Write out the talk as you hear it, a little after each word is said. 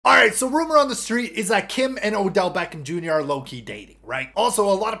Alright, so rumor on the street is that Kim and Odell Beckham Jr. are low-key dating, right? Also, a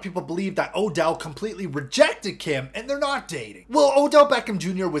lot of people believe that Odell completely rejected Kim and they're not dating. Well, Odell Beckham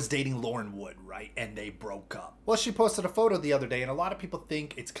Jr. was dating Lauren Wood, right? And they broke up. Well, she posted a photo the other day and a lot of people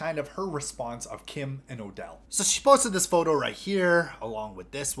think it's kind of her response of Kim and Odell. So she posted this photo right here, along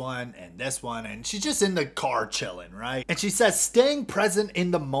with this one, and she's just in the car chilling, right? And she says, staying present in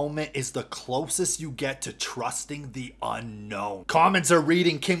the moment is the closest you get to trusting the unknown. Comments are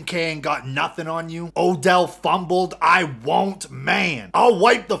reading, Kim K ain't got nothing on you. Odell fumbled, I won't, man. I'll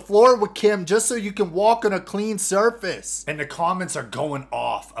wipe the floor with Kim just so you can walk on a clean surface. And the comments are going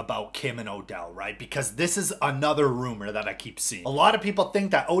off about Kim and Odell, right? Because this is another rumor that I keep seeing. A lot of people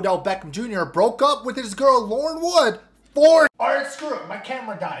think that Odell Beckham Jr. broke up with his girl Lauren Wood for... Alright, screw it. My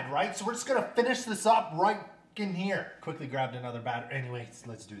camera died, right? So we're just gonna finish this up right in here. Quickly grabbed another battery. Anyways,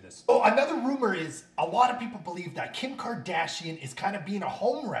 let's do this. Oh, another rumor is a lot of people believe that Kim Kardashian is kind of being a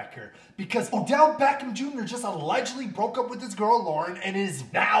homewrecker because Odell Beckham Jr. just allegedly broke up with his girl Lauren and is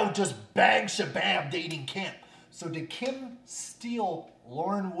now just bang shabam dating Kim. So did Kim steal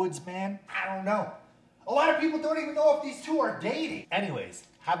Lauren Wood's man? I don't know. A lot of people don't even know if these two are dating. Anyways,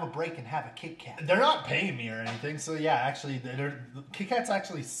 have a break and have a Kit Kat. They're not paying me or anything, so yeah, actually, Kit Kats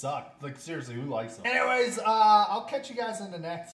actually suck. Like, seriously, who likes them? Anyways, I'll catch you guys in the next.